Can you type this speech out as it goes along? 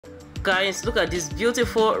Guys, look at this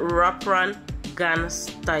beautiful wraparound gown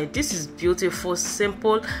style. This is beautiful,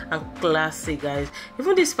 simple and classy, guys.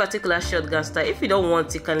 Even this particular short gown style, if you don't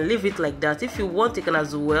want, you can leave it like that. If you want, you can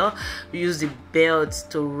as well use the belt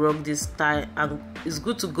to rock this style, and it's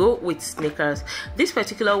good to go with sneakers. This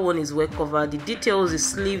particular one is well covered. The details, the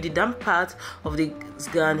sleeve, the down part of the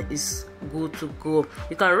gown is good to go.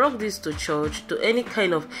 You can rock this to church, to any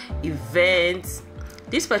kind of event.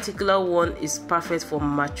 This particular one is perfect for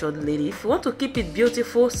matured lady. If you want to keep it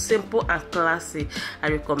beautiful, simple and classy, I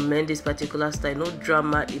recommend this particular style. No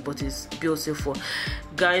drama, but it's beautiful.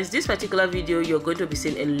 Guys, this particular video, you're going to be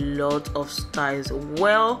seeing a lot of styles,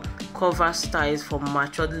 well covered styles for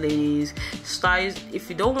matured ladies. Styles if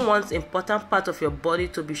you don't want important part of your body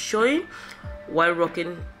to be showing while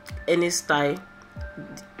rocking any style,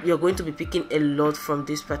 you're going to be picking a lot from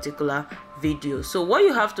this particular video. So what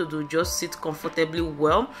you have to do, just sit comfortably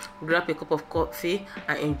well, grab a cup of coffee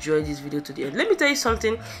and enjoy this video to the end. Let me tell you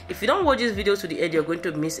something, if you don't watch this video to the end, you're going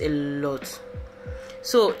to miss a lot.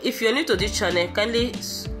 So if you're new to this channel, kindly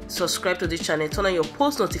subscribe to this channel, turn on your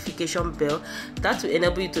post notification bell. That will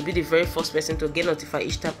enable you to be the very first person to get notified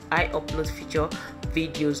each time I upload feature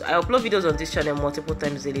videos. I upload videos on this channel multiple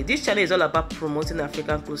times daily. This channel is all about promoting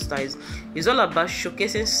African clothes styles. It's all about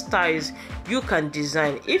showcasing styles you can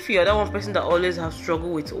design. If you're that one person that always have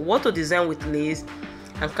struggled with what to design with lace,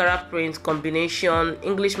 Ankara print combination,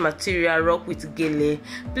 English material, rock with gele,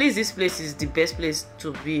 please, this place is the best place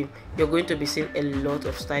to be. You're going to be seeing a lot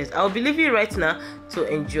of styles. I'll be leaving right now to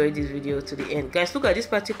enjoy this video to the end. Guys, look at this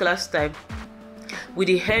particular style with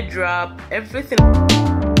the head wrap, everything.